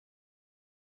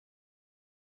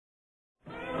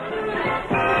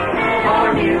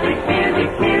Music,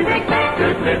 music, music,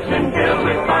 good listen filled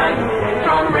with fun.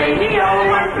 From Radio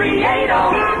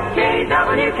 1380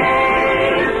 KWK.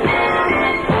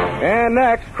 And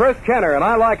next, Chris Kenner, and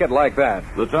I like it like that.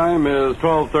 The time is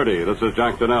 12:30. This is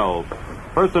Jack Donnell.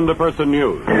 Person-to-person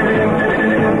news.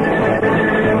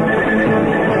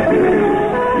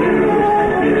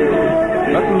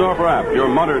 Bettendorf Wrap, your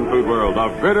modern food world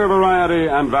of greater variety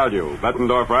and value.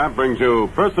 Bettendorf Wrap brings you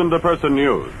person-to-person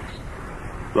news.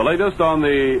 The latest on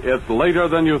the It's Later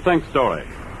Than You Think story.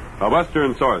 A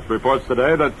Western source reports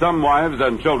today that some wives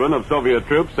and children of Soviet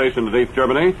troops stationed in East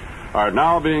Germany are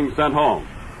now being sent home.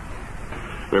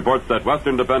 Reports that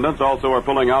Western dependents also are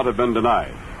pulling out have been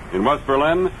denied. In West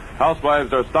Berlin,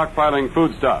 housewives are stockpiling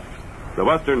foodstuffs. The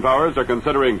Western powers are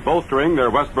considering bolstering their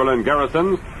West Berlin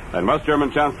garrisons, and West German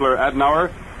Chancellor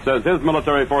Adenauer says his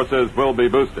military forces will be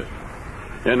boosted.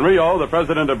 In Rio, the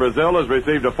president of Brazil has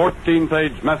received a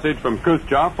 14-page message from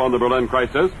Khrushchev on the Berlin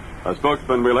crisis. A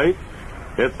spokesman relates,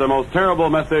 "It's the most terrible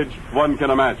message one can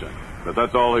imagine." But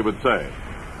that's all he would say.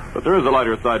 But there is a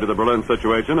lighter side to the Berlin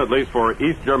situation, at least for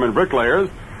East German bricklayers.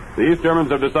 The East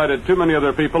Germans have decided too many of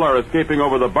their people are escaping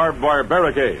over the barbed wire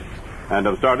barricades and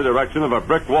have started erection of a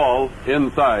brick wall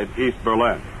inside East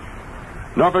Berlin.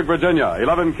 Norfolk, Virginia,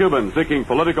 11 Cubans seeking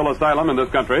political asylum in this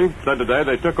country said today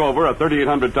they took over a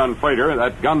 3,800-ton freighter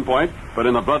at gunpoint, but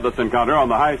in a bloodless encounter on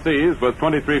the high seas with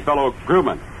 23 fellow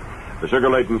crewmen. The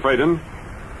sugar-laden freighter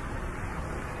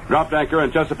dropped anchor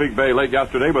in Chesapeake Bay late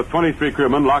yesterday with 23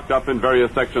 crewmen locked up in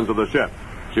various sections of the ship.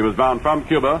 She was bound from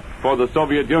Cuba for the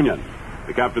Soviet Union.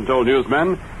 The captain told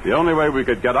newsmen, "The only way we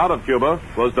could get out of Cuba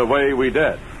was the way we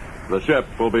did." The ship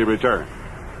will be returned.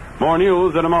 More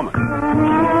news in a moment.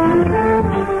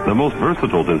 The most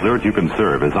versatile dessert you can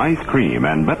serve is ice cream,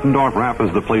 and Bettendorf Wrap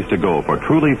is the place to go for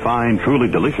truly fine, truly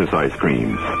delicious ice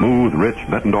cream. Smooth, rich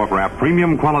Bettendorf Wrap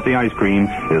premium quality ice cream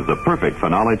is the perfect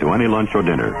finale to any lunch or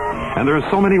dinner. And there are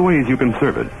so many ways you can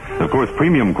serve it. Of course,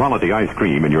 premium quality ice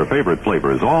cream in your favorite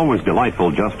flavor is always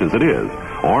delightful just as it is.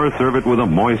 Or serve it with a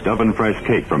moist oven-fresh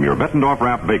cake from your Bettendorf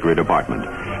Wrap bakery department.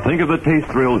 Think of the taste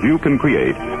thrills you can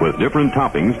create with different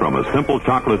toppings from a simple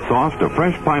chocolate sauce to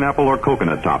fresh pineapple or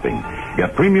coconut topping.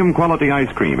 Get premium quality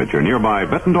ice cream at your nearby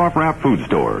Bettendorf Wrap food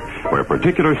store, where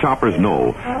particular shoppers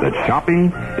know that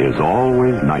shopping is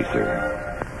always nicer.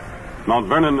 Mount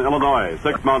Vernon, Illinois.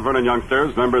 6 Mount Vernon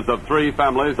youngsters, members of 3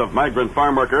 families of migrant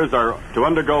farm workers, are to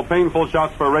undergo painful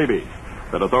shots for rabies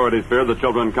that authorities fear the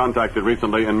children contacted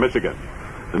recently in Michigan.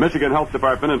 The Michigan Health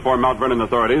Department informed Mount Vernon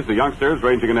authorities the youngsters,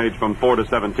 ranging in age from 4 to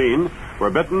 17, were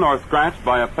bitten or scratched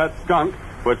by a pet skunk,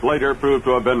 which later proved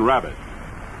to have been rabbit.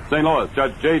 St. Louis,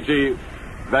 Judge J.G.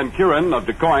 Van Kuren of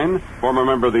DeCoin, former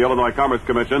member of the Illinois Commerce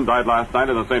Commission, died last night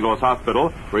in a St. Louis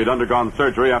hospital where he'd undergone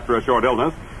surgery after a short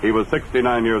illness. He was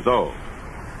 69 years old.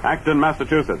 Acton,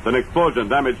 Massachusetts. An explosion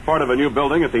damaged part of a new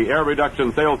building at the Air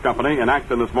Reduction Sales Company in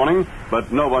Acton this morning,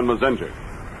 but no one was injured.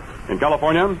 In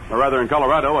California, or rather in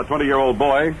Colorado, a 20-year-old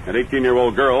boy and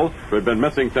 18-year-old girl who had been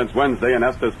missing since Wednesday in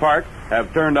Estes Park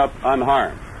have turned up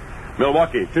unharmed.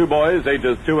 Milwaukee, 2 boys,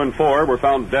 ages 2 and 4, were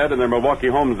found dead in their Milwaukee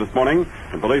homes this morning,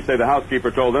 and police say the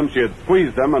housekeeper told them she had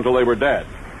squeezed them until they were dead.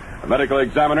 A medical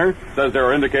examiner says there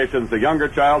are indications the younger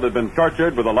child had been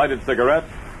tortured with a lighted cigarette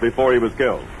before he was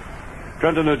killed.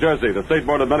 Trenton, New Jersey, the State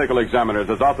Board of Medical Examiners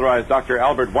has authorized Dr.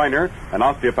 Albert Weiner, an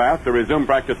osteopath, to resume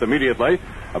practice immediately,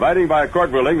 abiding by a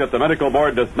court ruling that the medical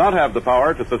board does not have the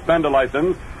power to suspend a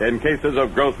license in cases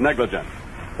of gross negligence.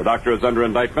 The doctor is under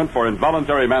indictment for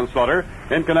involuntary manslaughter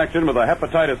in connection with the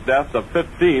hepatitis deaths of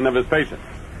 15 of his patients.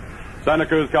 Santa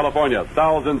Cruz, California,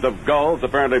 thousands of gulls,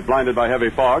 apparently blinded by heavy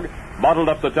fog, bottled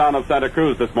up the town of Santa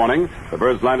Cruz this morning. The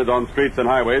birds landed on streets and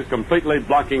highways, completely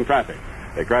blocking traffic.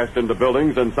 They crashed into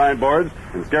buildings and signboards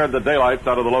and scared the daylights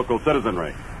out of the local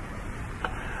citizenry.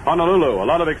 Honolulu, a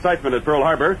lot of excitement at Pearl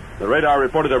Harbor. The radar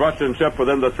reported a Russian ship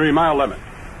within the 3-mile limit.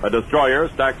 A destroyer,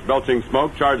 stacks belching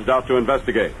smoke, charged out to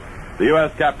investigate. The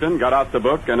U.S. captain got out the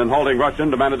book and in halting Russian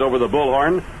demanded over the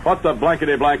bullhorn what the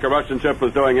blankety-blank a Russian ship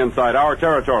was doing inside our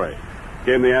territory.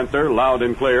 Came the answer, loud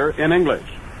and clear, in English.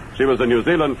 She was a New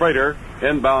Zealand freighter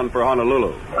inbound for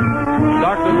Honolulu.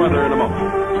 Stocks and weather in a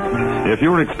moment. If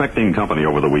you're expecting company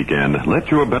over the weekend, let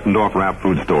your Bettendorf Wrap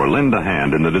food store lend a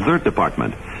hand in the dessert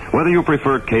department. Whether you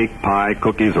prefer cake, pie,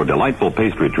 cookies, or delightful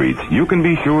pastry treats, you can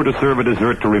be sure to serve a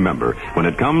dessert to remember when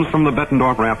it comes from the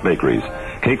Bettendorf Wrap bakeries.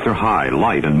 Cakes are high,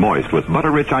 light, and moist with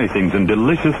butter-rich icings and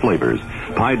delicious flavors.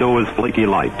 Pie dough is flaky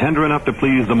light, tender enough to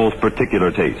please the most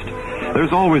particular taste.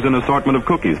 There's always an assortment of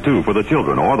cookies, too, for the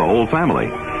children or the whole family.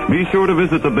 Be sure to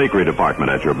visit the bakery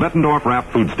department at your Bettendorf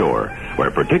Wrap food store, where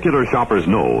particular shoppers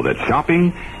know that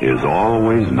shopping is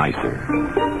always nicer.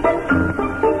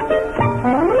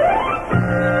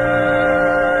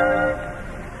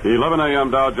 11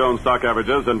 a.m. Dow Jones stock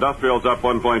averages. Industrials up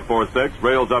 1.46.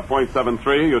 Rails up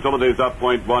 0.73. Utilities up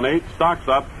 0.18. Stocks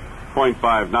up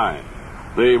 0.59.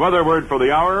 The weather word for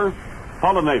the hour,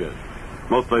 pollinated.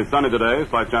 Mostly sunny today.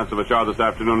 Slight chance of a shower this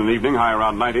afternoon and evening. High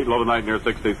around 90. Low tonight near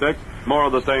 66. More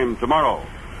of the same tomorrow.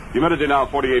 Humidity now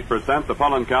 48%. The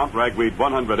pollen count, ragweed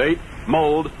 108.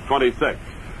 Mold 26.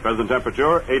 Present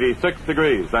temperature 86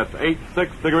 degrees. That's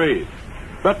 86 degrees.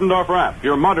 Bettendorf Wrap,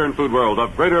 your modern food world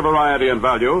of greater variety and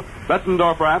value.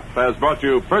 Bettendorf Wrap has brought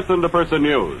you person-to-person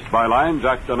news. Byline,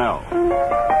 Jack Donnell.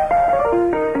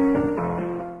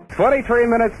 23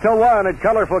 minutes till 1 at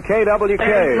colorful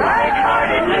KWK.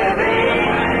 Light-hearted living.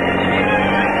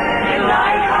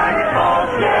 Light-hearted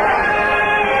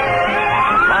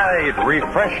Light,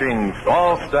 refreshing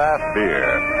Falstaff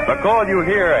beer. The call you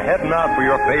hear heading out for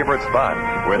your favorite spot,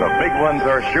 where the big ones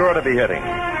are sure to be hitting.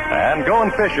 And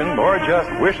going fishing, or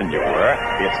just wishing you were,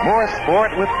 it's more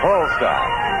sport with Falstaff.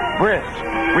 Brisk,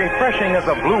 refreshing as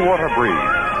a blue water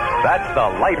breeze. That's the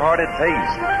light-hearted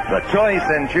taste, the choice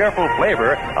and cheerful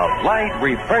flavor of light,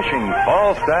 refreshing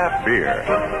Falstaff beer.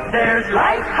 There's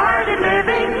light-hearted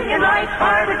living in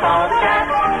light-hearted Falstaff.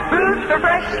 Fruits are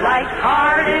fresh,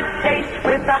 light-hearted taste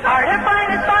with the heart of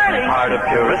finest barley. Heart of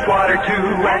purest water, too,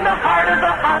 and the heart of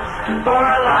the hops. For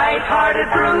a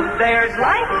light-hearted brew, there's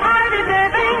light-hearted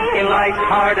living in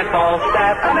light-hearted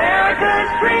Falstaff. America's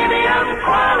premium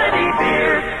quality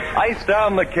beer. Ice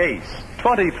down the case.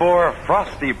 24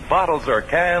 frosty bottles or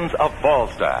cans of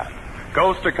Falstaff.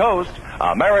 Coast to coast,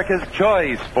 America's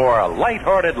choice for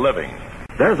light-hearted living.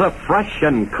 There's a fresh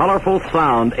and colorful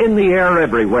sound in the air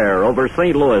everywhere over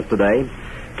St. Louis today.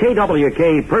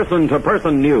 KWK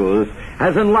Person-to-Person News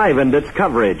has enlivened its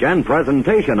coverage and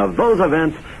presentation of those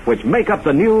events which make up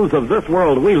the news of this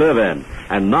world we live in.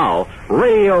 And now,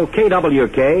 Radio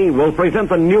KWK will present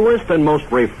the newest and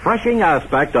most refreshing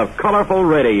aspect of colorful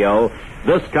radio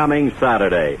this coming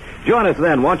Saturday. Join us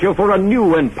then, won't you, for a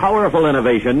new and powerful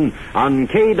innovation on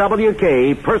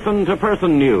KWK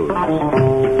Person-to-Person News.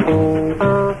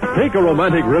 Take a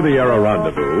romantic Riviera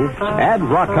rendezvous, add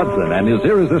Rock Hudson and his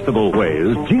irresistible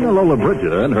ways, Gina Lola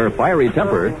Bridget and her fiery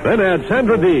temper, then add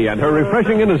Sandra Dee and her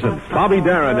refreshing innocence, Bobby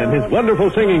Darin and his wonderful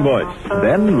singing voice.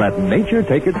 Then let nature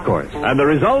take its course. And the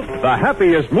result, the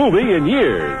happiest movie in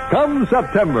years. Come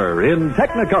September in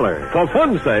Technicolor. For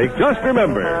fun's sake, just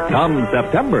remember, come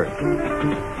September.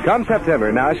 Come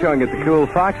September, now showing at the cool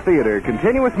Fox Theater.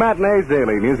 Continuous matinees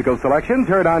daily. Musical selections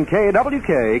heard on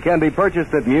KWK can be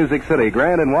purchased at Music City,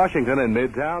 Grand and Washington, and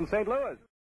Midtown St. Louis.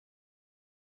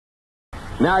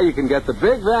 Now you can get the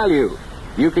big value.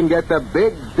 You can get the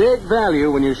big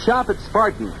value when you shop at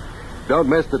Spartan. Don't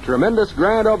miss the tremendous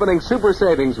grand opening super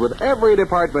savings with every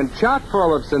department chock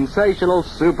full of sensational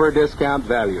super discount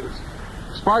values.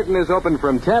 Spartan is open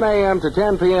from 10 a.m. to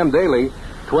 10 p.m. daily,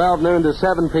 12 noon to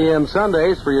 7 p.m.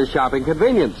 Sundays for your shopping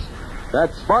convenience.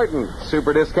 That's Spartan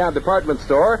Super Discount Department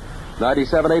Store,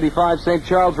 9785 St.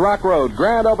 Charles Rock Road.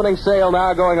 Grand opening sale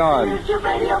now going on.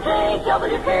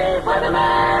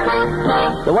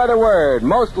 The weather word,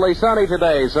 mostly sunny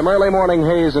today. Some early morning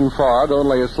haze and fog.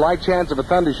 Only a slight chance of a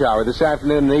thunder shower this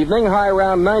afternoon and evening. High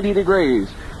around 90 degrees.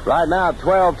 Right now,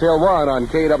 12 till 1 on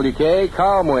KWK.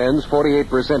 Calm winds,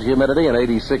 48% humidity, and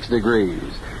 86 degrees.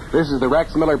 This is the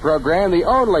Rex Miller Program, the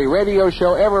only radio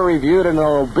show ever reviewed in an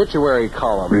obituary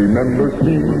column. Remember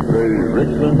Steve Ray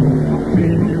Rickman,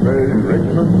 Steve Ray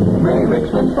Rickman. Ray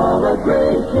Rickman for a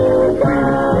great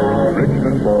Ray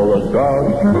Rickman for a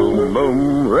Dodge. Boom,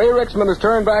 boom. Ray Rickman has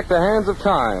turned back the hands of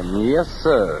time. Yes,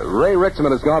 sir. Ray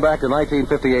Rickman has gone back to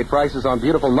 1958 prices on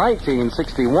beautiful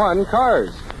 1961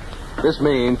 cars. This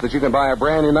means that you can buy a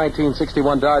brand new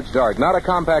 1961 Dodge Dart, not a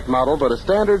compact model, but a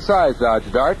standard-size Dodge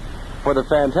Dart, for the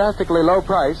fantastically low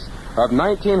price of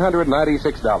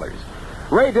 $1,996.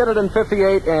 Ray did it in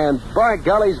 58, and by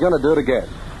golly, he's going to do it again.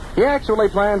 He actually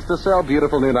plans to sell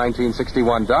beautiful new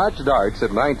 1961 Dodge Darts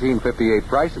at 1958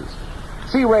 prices.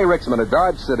 See Ray Rickman at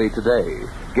Dodge City today.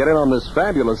 Get in on this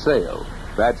fabulous sale.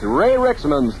 That's Ray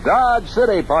Rickman's Dodge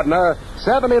City, partner,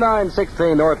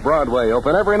 7916 North Broadway.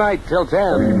 Open every night till 10.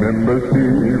 Remember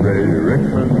Steve Ray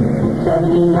Rickman.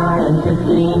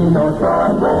 7916 North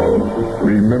Broadway.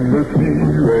 Remember Steve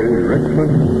Ray Rickman.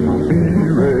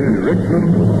 Steve Ray Rickman.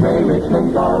 Ray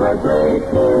Rickman for a great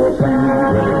Ray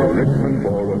Rickman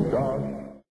for a Dodge.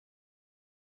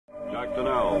 Jack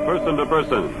Donnell, person to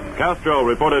person. Castro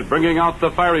reported bringing out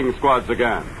the firing squads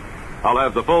again. I'll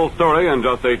have the full story in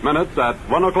just 8 minutes at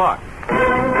 1 o'clock.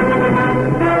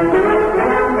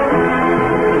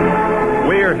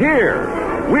 We're here.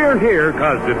 We're here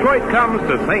because Detroit comes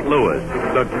to St. Louis,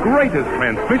 the greatest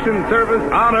transmission service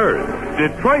on earth.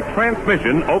 Detroit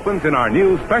Transmission opens in our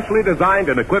new specially designed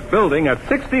and equipped building at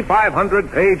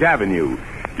 6500 Page Avenue.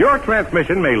 Your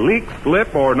transmission may leak,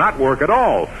 slip, or not work at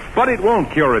all, but it won't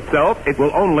cure itself. It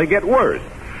will only get worse.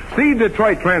 See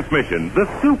Detroit Transmission, the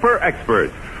super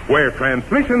experts, where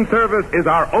transmission service is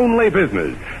our only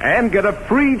business, and get a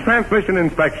free transmission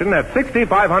inspection at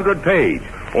 6500 Page,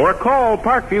 or call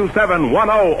Parkview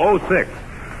 71006.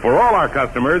 For all our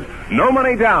customers, no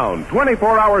money down,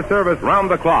 24-hour service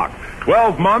round the clock,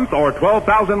 12-month or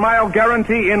 12,000-mile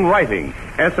guarantee in writing,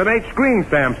 S&H screen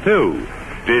stamps, too.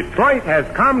 Detroit has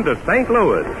come to St.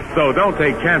 Louis, so don't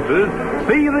take chances.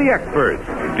 See the experts.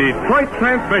 Detroit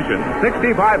Transmission,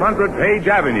 6500 Page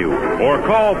Avenue, or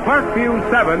call Parkview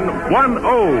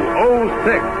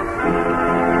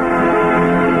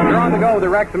 71006. You're on the go with the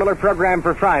Rex Miller program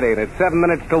for Friday, and it's 7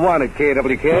 minutes to 1 at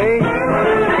KWK.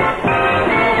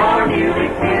 More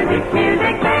music, music,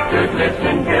 music. Just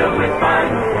listen to it fun.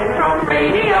 From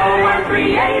Radio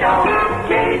 1380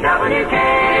 KWK.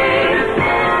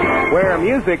 Where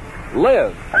music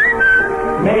lives.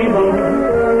 Mabel,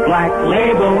 Black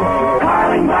Label,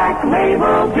 Carling Black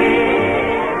Label beer.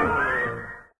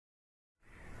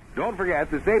 Don't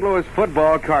forget, the St. Louis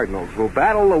football Cardinals will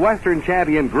battle the Western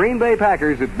champion Green Bay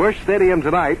Packers at Busch Stadium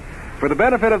tonight for the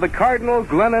benefit of the Cardinal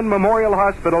Glennon Memorial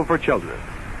Hospital for Children.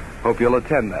 Hope you'll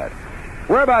attend that.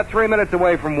 We're about 3 minutes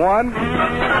away from 1.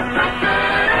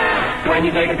 When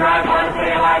you take a drive on a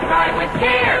sail, I drive with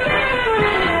care.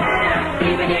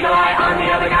 Keep an eagle eye on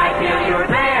the other guy till you're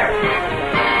there.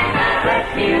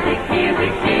 Let music,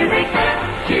 music, music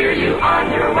cheer you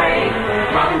on your way.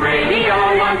 From Radio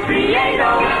 1380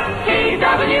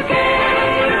 KWK.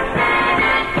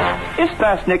 Ist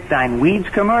das nicht dein Weeds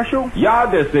commercial? Ja,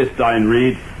 das ist dein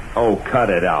Reed. Oh, cut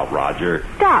it out, Roger.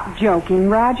 Stop joking,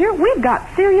 Roger. We've got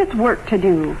serious work to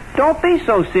do. Don't be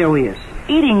so serious.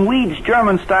 Eating Weed's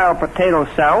German-style potato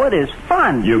salad is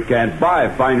fun. You can't buy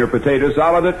finer potato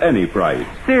salad at any price.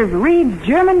 Serve Reed's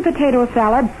German potato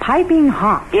salad piping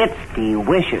hot. It's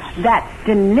delicious. That's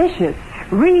delicious.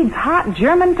 Reed's hot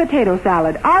German potato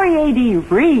salad. R-E-A-D,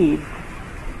 Reed's.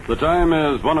 The time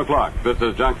is 1 o'clock. This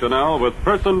is Jack Donnell with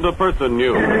Person-to-Person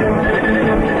News.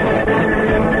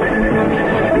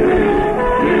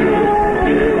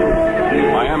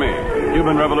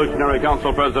 Cuban Revolutionary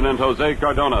Council President Jose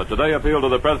Cardona today appealed to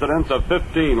the presidents of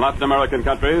 15 Latin American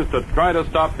countries to try to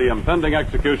stop the impending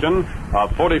execution of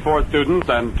 44 students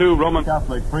and 2 Roman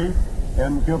Catholic priests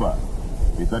in Cuba.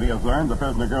 He said he has learned the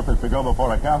prisoner group is to go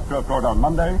before a Castro court on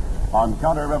Monday on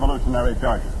counter-revolutionary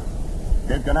charges.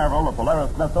 Cape Canaveral, a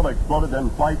Polaris missile exploded in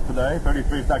flight today,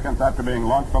 33 seconds after being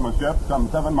launched from a ship some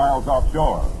 7 miles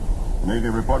offshore. The Navy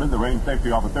reported the range safety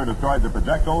officer destroyed the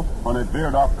projectile when it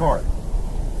veered off course.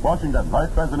 Washington,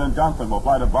 Vice President Johnson will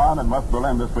fly to Bonn and West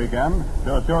Berlin this weekend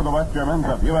to assure the West Germans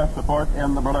of U.S. support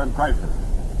in the Berlin crisis.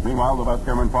 Meanwhile, the West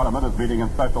German Parliament is meeting in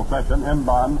special session in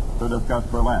Bonn to discuss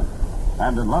Berlin.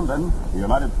 And in London, the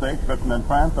United States, Britain, and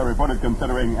France are reported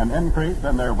considering an increase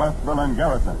in their West Berlin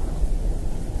garrison.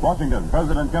 Washington,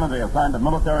 President Kennedy has signed a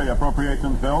military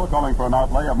appropriations bill calling for an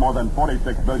outlay of more than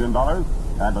 $46 billion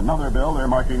and another bill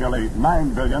earmarking nearly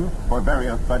 $9 billion for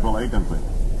various federal agencies.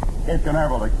 Cape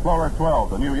Canaveral Explorer 12,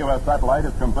 the new U.S. satellite,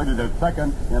 has completed its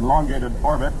second elongated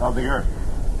orbit of the Earth.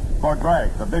 Fort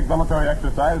Bragg, the big military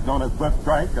exercise known as Swift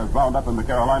Strike, is wound up in the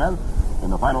Carolinas. In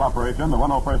the final operation, the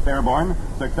 101st Airborne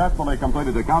successfully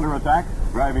completed a counterattack,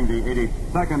 driving the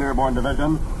 82nd Airborne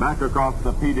Division back across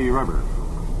the Pee River.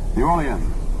 New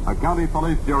Orleans, a county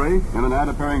police jury, in an ad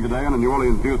appearing today in a New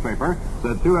Orleans newspaper,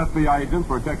 said 2 FBI agents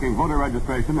were checking voter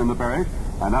registration in the parish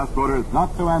and asked voters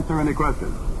not to answer any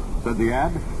questions. Said the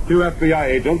ad, 2 FBI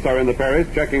agents are in the parish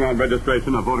checking on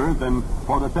registration of voters and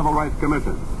for the Civil Rights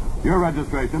Commission. Your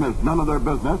registration is none of their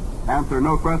business. Answer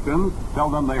no questions.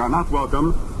 Tell them they are not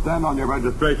welcome. Stand on your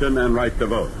registration and right to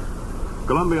vote.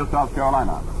 Columbia, South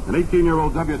Carolina. An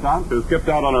 18-year-old debutante who skipped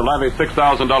out on her lavish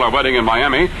 $6,000 wedding in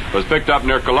Miami was picked up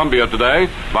near Columbia today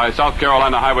by South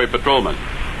Carolina Highway Patrolmen.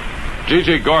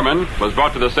 Gigi Gorman was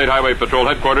brought to the State Highway Patrol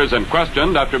headquarters and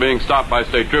questioned after being stopped by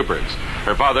state troopers.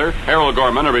 Her father, Harold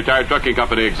Gorman, a retired trucking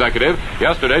company executive,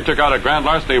 yesterday took out a grand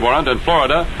larceny warrant in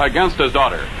Florida against his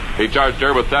daughter. He charged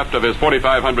her with theft of his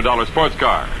 $4,500 sports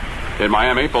car. In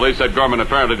Miami, police said Gorman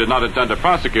apparently did not intend to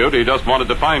prosecute. He just wanted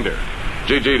to find her.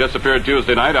 Gigi disappeared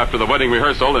Tuesday night after the wedding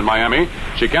rehearsal in Miami.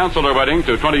 She canceled her wedding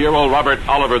to 20-year-old Robert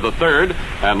Oliver III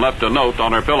and left a note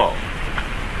on her pillow.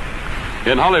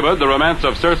 In Hollywood, the romance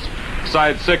of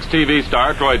Surfside 6 TV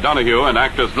star Troy Donahue and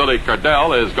actress Lily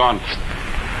Cardell is gone.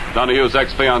 Donahue's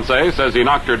ex-fiancée says he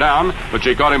knocked her down, but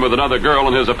she caught him with another girl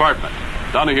in his apartment.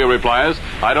 Donahue replies,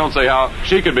 I don't see how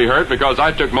she could be hurt because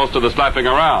I took most of the slapping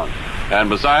around. And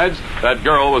besides, that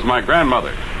girl was my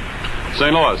grandmother.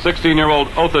 St. Louis, 16-year-old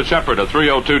Otha Shepard of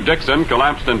 302 Dixon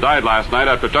collapsed and died last night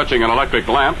after touching an electric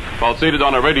lamp while seated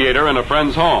on a radiator in a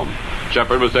friend's home.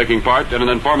 Shepard was taking part in an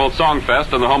informal song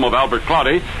fest in the home of Albert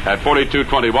Cloudy at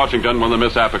 4220 Washington when the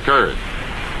mishap occurred.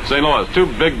 St. Louis, two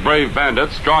big, brave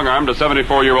bandits strong-armed a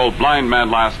 74-year-old blind man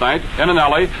last night in an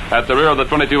alley at the rear of the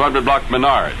 2200 block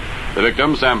Menard. The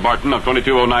victim, Sam Barton of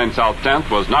 2209 South 10th,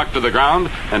 was knocked to the ground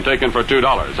and taken for $2.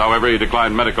 However, he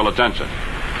declined medical attention.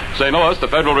 St. Louis, the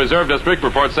Federal Reserve District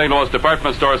reports St. Louis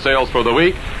department store sales for the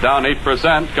week down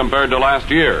 8% compared to last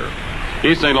year.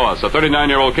 East St. Louis, a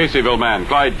 39-year-old Caseyville man,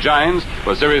 Clyde Gines,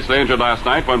 was seriously injured last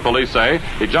night when police say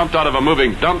he jumped out of a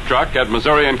moving dump truck at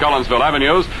Missouri and Collinsville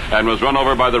Avenues and was run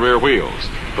over by the rear wheels.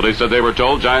 Police said they were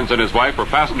told Gines and his wife were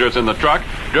passengers in the truck,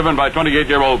 driven by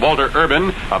 28-year-old Walter Urban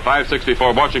of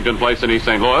 564 Washington Place in East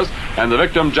St. Louis, and the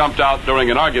victim jumped out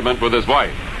during an argument with his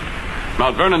wife.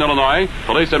 Mount Vernon, Illinois,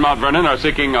 police in Mount Vernon are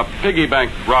seeking a piggy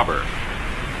bank robber.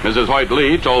 Mrs. Hoyt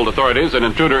Lee told authorities an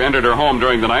intruder entered her home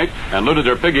during the night and looted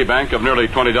her piggy bank of nearly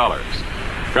 $20.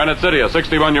 Granite City, a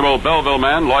 61-year-old Belleville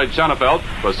man, Lloyd Schonefeld,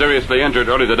 was seriously injured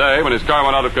early today when his car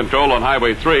went out of control on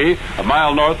Highway 3, a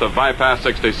mile north of Bypass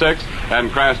 66,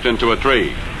 and crashed into a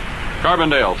tree.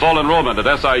 Carbondale, full enrollment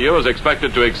at SIU is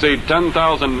expected to exceed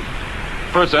 10,000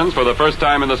 persons for the first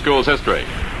time in the school's history.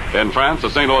 In France, a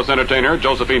St. Louis entertainer,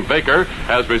 Josephine Baker,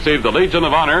 has received the Legion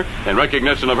of Honor in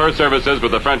recognition of her services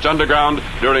with the French underground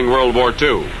during World War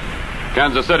II.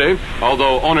 Kansas City,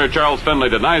 although owner Charles Finley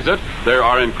denies it, there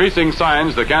are increasing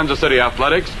signs the Kansas City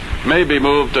Athletics may be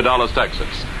moved to Dallas,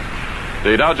 Texas.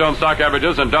 The Dow Jones stock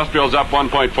averages industrials up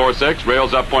 1.46,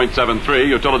 rails up 0.73,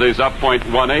 utilities up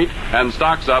 0.18, and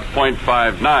stocks up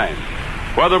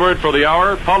 0.59. Weather word for the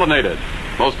hour, pollinated.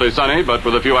 Mostly sunny, but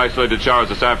with a few isolated showers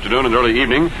this afternoon and early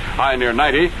evening. High near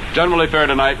 90. Generally fair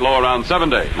tonight, low around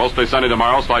 70. Mostly sunny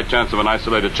tomorrow, slight chance of an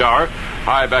isolated shower.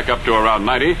 High back up to around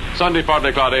 90. Sunday,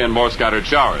 partly cloudy and more scattered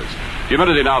showers.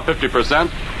 Humidity now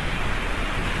 50%.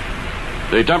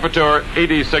 The temperature,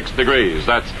 86 degrees.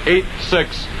 That's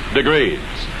 86 degrees.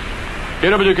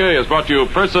 KWK has brought you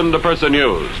Person-to-Person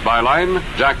News. By line,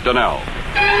 Jack Donnell.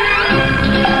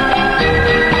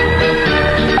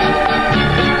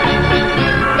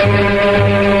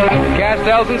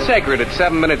 Castells and Sacred at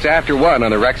 7 minutes after 1 on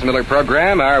the Rex Miller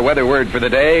program. Our weather word for the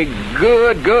day,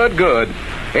 good, good, good.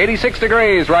 86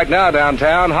 degrees right now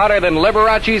downtown, hotter than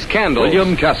Liberace's candles.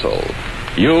 William Castle,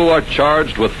 you are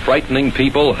charged with frightening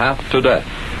people half to death.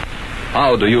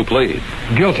 How do you plead?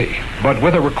 Guilty, but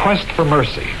with a request for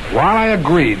mercy. While I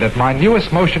agree that my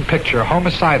newest motion picture,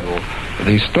 Homicidal,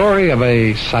 the story of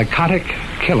a psychotic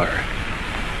killer,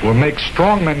 will make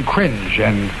strong men cringe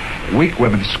and weak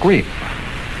women scream,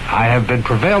 I have been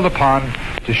prevailed upon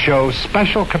to show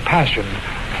special compassion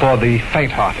for the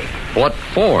faint-hearted. What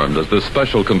form does this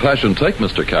special compassion take,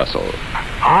 Mr. Castle?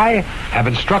 I have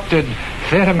instructed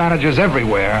theater managers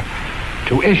everywhere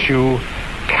to issue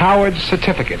coward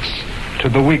certificates to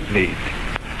the weak-kneed,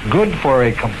 good for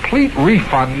a complete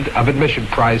refund of admission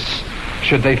price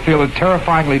should they feel it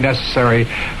terrifyingly necessary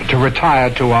to retire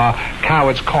to our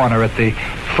coward's corner at the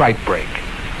fright break.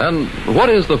 And what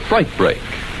is the fright break?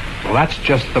 Well, that's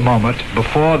just the moment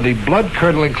before the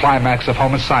blood-curdling climax of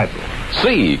Homicidal.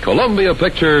 See Columbia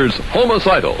Pictures'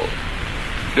 Homicidal.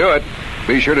 Do it.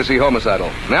 Be sure to see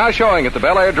Homicidal. Now showing at the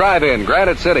Bel Air Drive-In,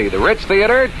 Granite City, the Ritz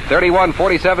Theater,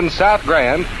 3147 South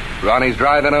Grand, Ronnie's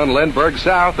Drive-In on Lindbergh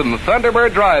South, and the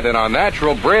Thunderbird Drive-In on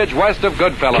Natural Bridge west of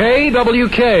Goodfellow.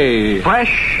 KWK.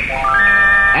 Fresh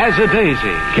as a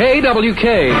daisy.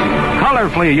 KWK.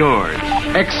 Colorfully yours.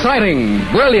 Exciting,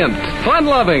 brilliant,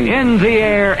 fun-loving. In the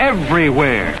air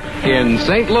everywhere. In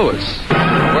St. Louis,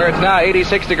 where it's now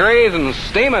 86 degrees and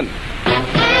steaming.